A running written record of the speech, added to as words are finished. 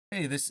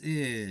Hey, this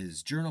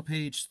is journal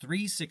page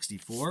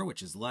 364,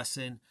 which is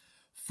lesson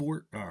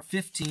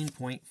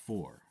 15.4.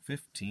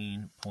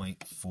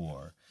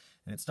 15.4.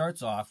 And it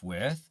starts off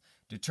with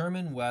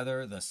determine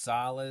whether the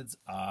solids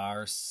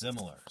are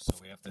similar. So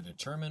we have to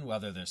determine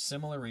whether they're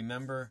similar.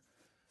 Remember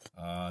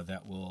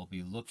that we'll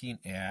be looking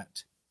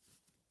at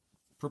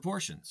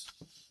proportions.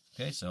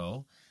 Okay,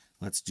 so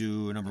let's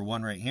do number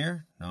one right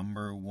here.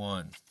 Number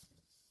one.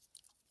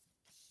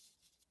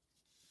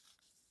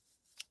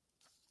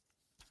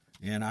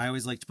 And I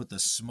always like to put the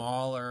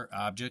smaller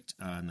object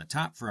on the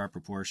top for our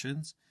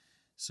proportions.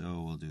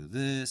 So we'll do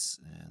this,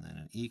 and then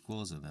an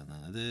equals, and then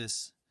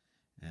this,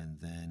 and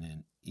then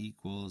an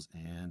equals,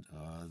 and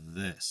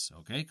this.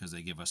 Okay, because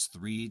they give us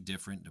three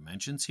different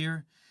dimensions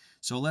here.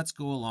 So let's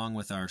go along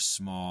with our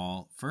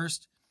small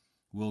first.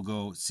 We'll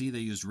go, see they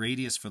used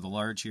radius for the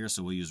large here,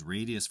 so we'll use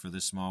radius for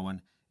this small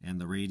one, and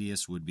the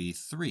radius would be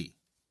 3.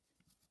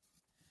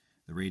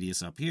 The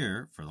radius up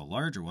here for the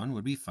larger one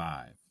would be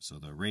 5. So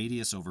the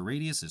radius over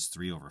radius is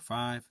 3 over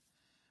 5.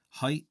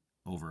 Height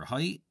over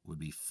height would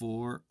be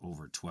 4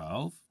 over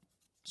 12,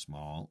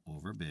 small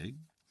over big.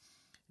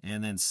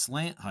 And then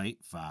slant height,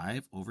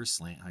 5 over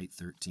slant height,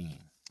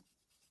 13.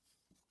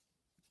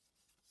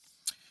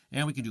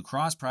 And we can do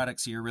cross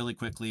products here really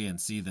quickly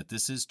and see that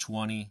this is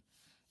 20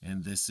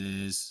 and this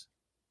is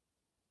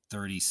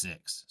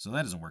 36. So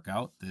that doesn't work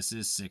out. This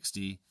is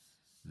 60.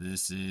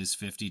 This is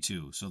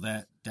 52. So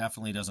that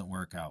definitely doesn't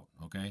work out,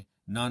 okay?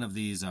 None of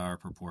these are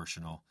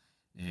proportional.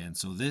 And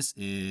so this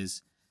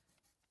is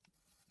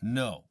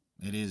no,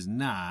 it is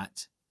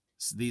not.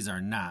 These are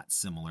not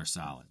similar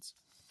solids.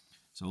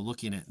 So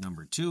looking at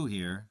number 2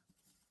 here,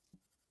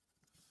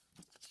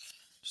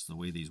 just the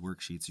way these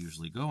worksheets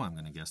usually go, I'm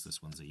going to guess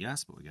this one's a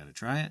yes, but we got to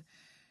try it.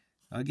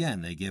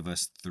 Again, they give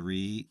us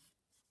 3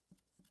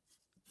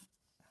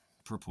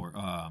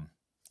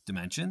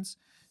 dimensions.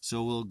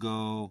 So we'll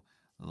go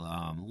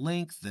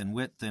length, then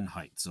width, then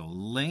height. So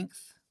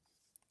length,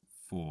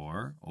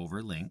 4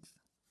 over length,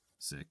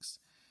 6.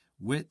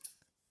 Width,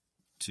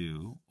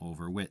 2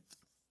 over width,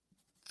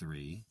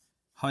 3.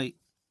 Height,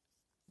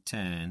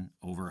 10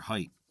 over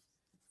height,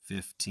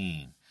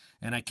 15.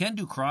 And I can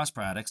do cross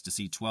products to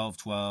see 12,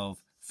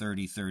 12,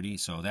 30, 30,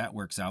 so that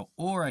works out.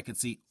 Or I could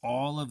see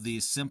all of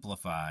these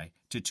simplify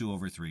to 2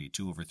 over 3,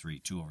 2 over 3,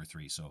 2 over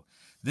 3. So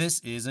this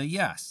is a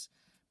yes,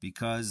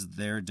 because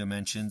their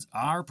dimensions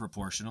are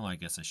proportional. I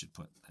guess I should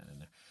put that in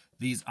there.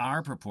 These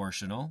are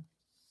proportional.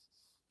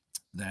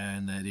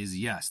 Then that is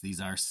yes, these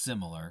are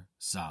similar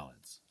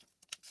solids.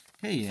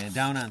 Okay, and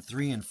down on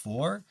 3 and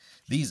 4,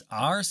 these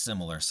are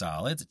similar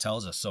solids. It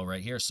tells us so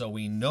right here. So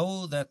we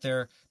know that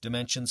their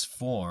dimensions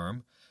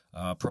form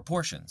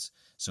proportions.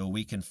 So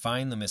we can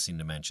find the missing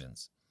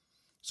dimensions.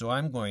 So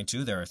I'm going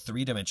to, there are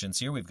 3 dimensions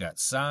here. We've got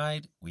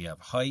side, we have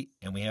height,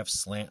 and we have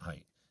slant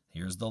height.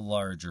 Here's the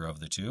larger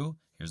of the 2.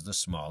 Here's the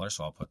smaller,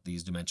 so I'll put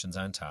these dimensions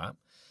on top.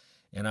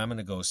 And I'm going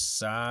to go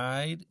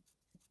side,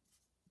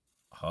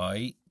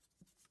 height,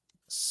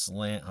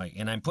 slant height.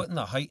 And I'm putting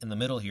the height in the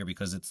middle here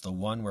because it's the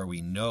one where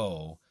we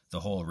know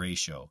the whole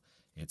ratio.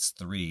 It's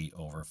 3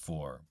 over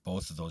 4.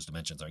 Both of those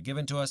dimensions are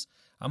given to us.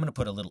 I'm going to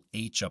put a little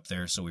h up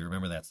there so we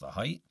remember that's the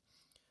height.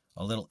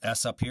 A little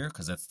s up here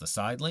because that's the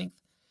side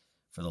length.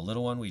 For the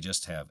little one, we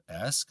just have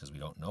s because we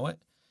don't know it.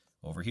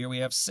 Over here, we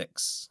have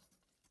 6.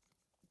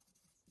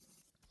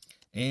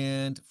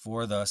 And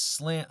for the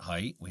slant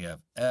height, we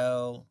have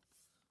L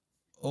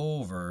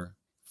over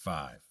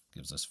 5.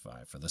 Gives us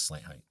 5 for the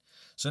slant height.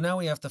 So now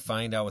we have to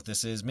find out what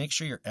this is. Make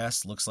sure your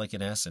S looks like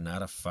an S and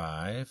not a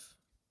 5.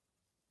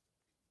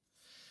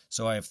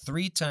 So I have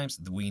 3 times,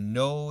 we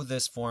know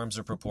this forms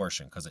a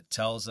proportion because it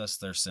tells us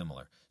they're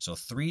similar. So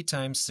 3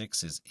 times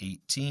 6 is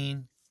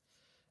 18.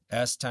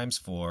 S times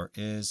 4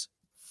 is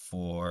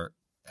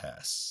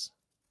 4S.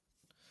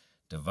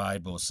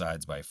 Divide both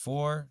sides by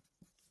 4.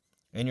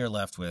 And you're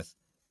left with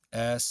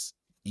S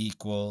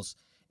equals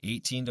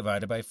 18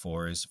 divided by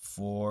 4 is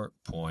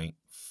 4.5.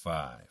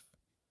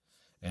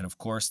 And of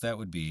course, that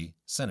would be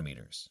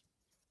centimeters.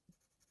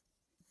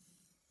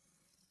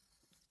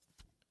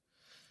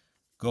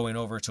 Going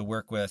over to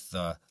work with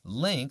the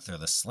length or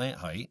the slant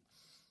height,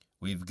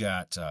 we've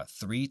got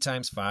 3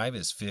 times 5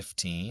 is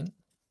 15.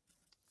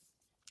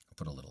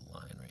 Put a little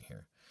line right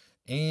here.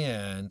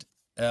 And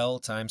L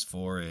times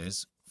 4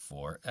 is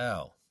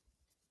 4L.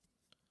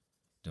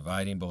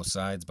 Dividing both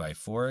sides by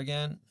 4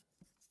 again,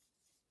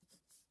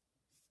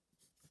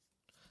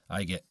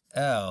 I get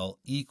L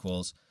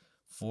equals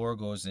 4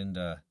 goes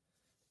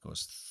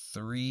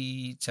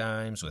 3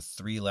 times with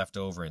 3 left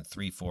over, and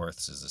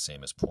 3/4 is the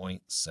same as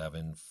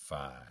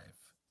 0.75.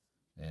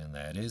 And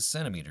that is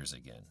centimeters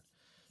again.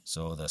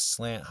 So the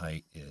slant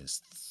height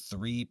is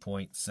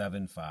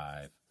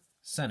 3.75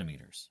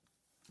 centimeters.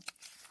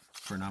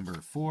 For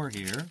number 4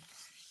 here,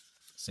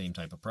 same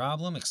type of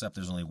problem, except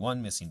there's only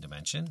one missing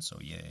dimension, so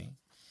yay.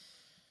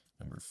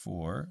 Number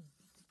 4,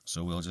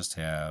 so we'll just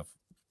have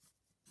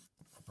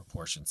a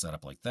proportion set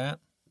up like that.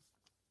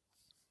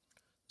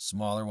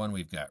 Smaller one,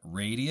 we've got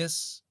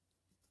radius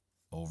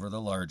over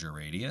the larger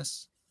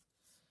radius.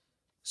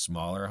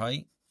 Smaller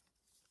height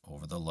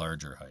over the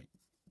larger height.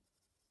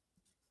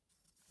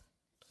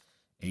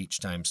 H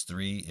times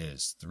 3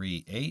 is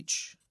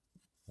 3h.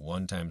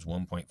 1 times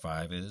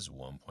 1.5 is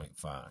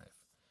 1.5.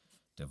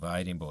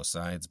 Dividing both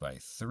sides by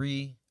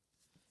 3,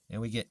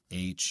 and we get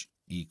h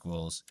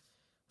equals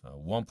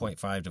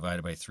 1.5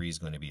 divided by 3 is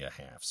going to be a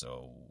half,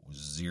 so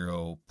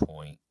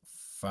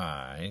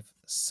 0.5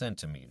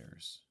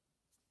 centimeters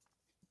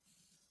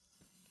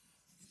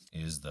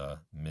is the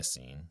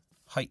missing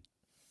height.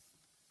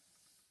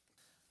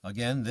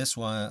 Again,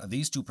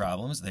 these two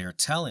problems, they are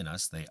telling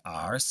us they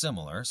are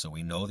similar, so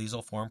we know these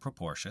will form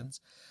proportions.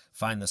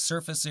 Find the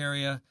surface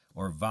area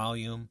or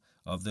volume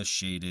of the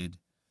shaded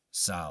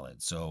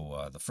solid.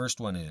 So the first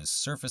one is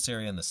surface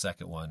area and the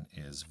second one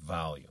is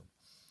volume.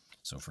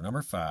 So for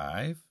number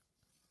 5,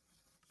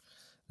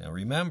 now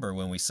remember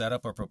when we set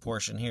up a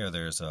proportion here,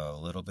 there's a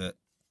little bit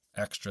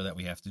extra that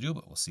we have to do,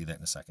 but we'll see that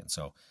in a second.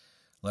 So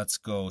let's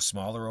go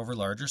smaller over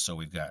larger. So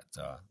we've got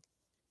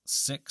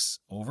 6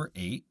 over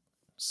 8.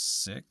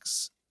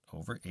 6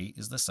 over 8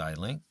 is the side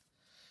length.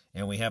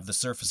 And we have the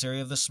surface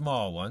area of the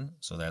small one,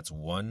 so that's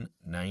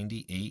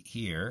 198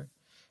 here.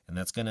 And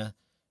that's going to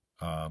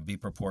be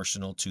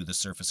proportional to the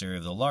surface area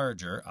of the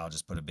larger. I'll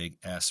just put a big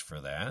S for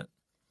that.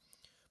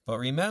 But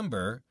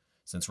remember,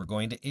 since we're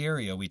going to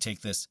area, we take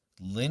this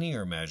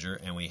linear measure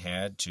and we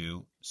had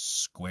to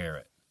square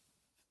it.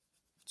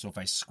 So if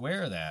I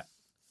square that,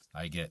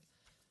 I get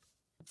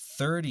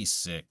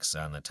 36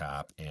 on the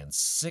top and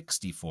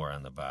 64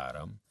 on the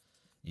bottom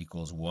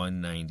equals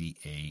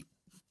 198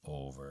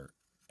 over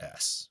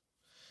S.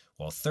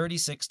 Well,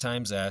 36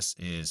 times S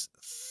is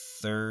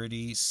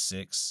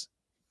 36S.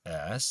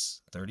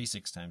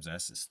 36 times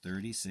S is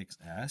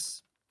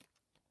 36S.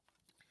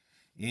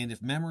 And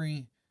if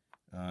memory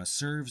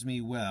serves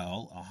me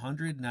well,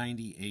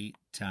 198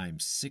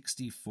 times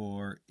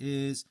 64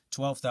 is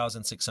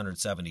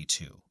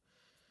 12,672.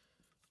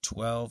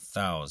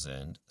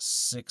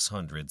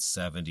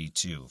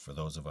 12,672 for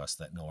those of us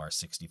that know our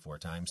 64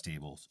 times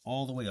tables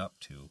all the way up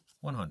to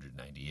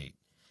 198.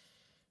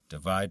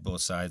 Divide both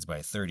sides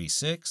by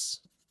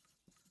 36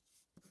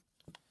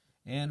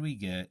 and we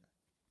get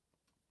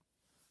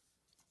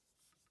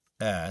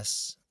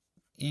S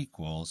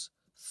equals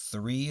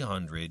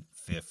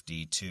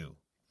 352.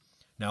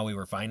 Now we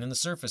were finding the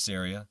surface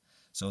area,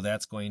 so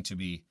that's going to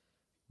be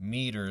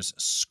meters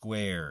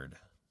squared,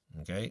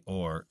 okay,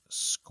 or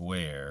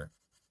square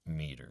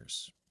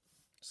meters.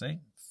 Say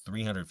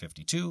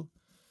 352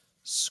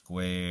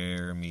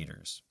 square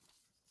meters.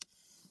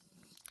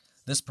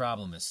 This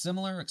problem is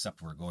similar,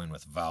 except we're going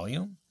with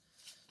volume.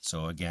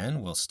 So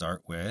again, we'll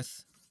start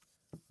with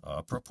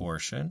a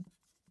proportion.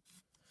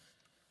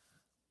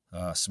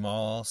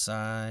 Small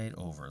side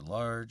over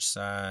large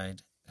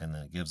side, and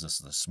then it gives us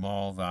the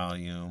small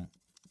volume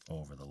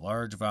over the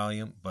large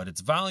volume. But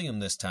it's volume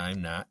this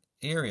time, not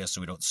area, so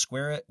we don't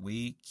square it,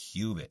 we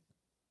cube it.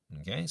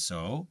 Okay,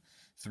 so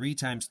 3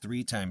 times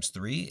 3 times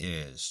 3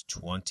 is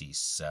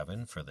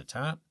 27 for the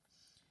top.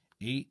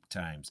 8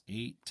 times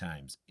 8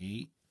 times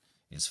 8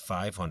 is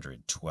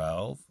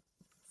 512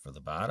 for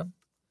the bottom.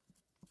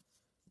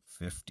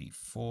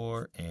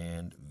 54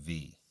 and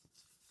V.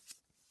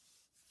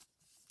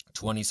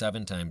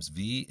 27 times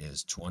V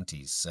is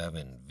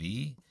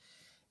 27V.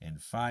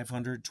 And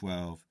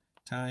 512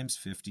 times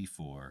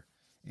 54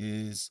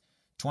 is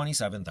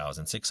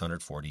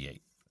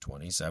 27,648.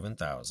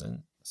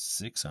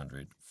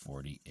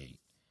 27,648.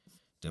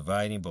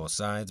 Dividing both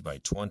sides by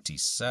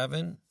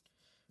 27,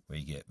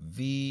 we get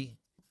V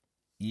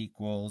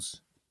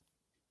equals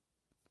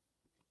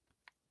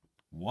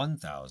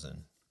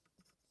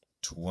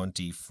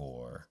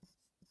 1,024.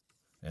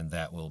 And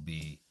that will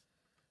be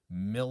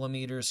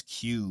millimeters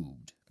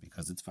cubed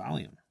because it's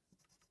volume.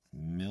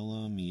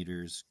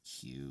 Millimeters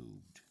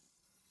cubed.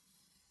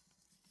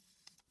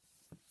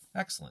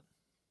 Excellent.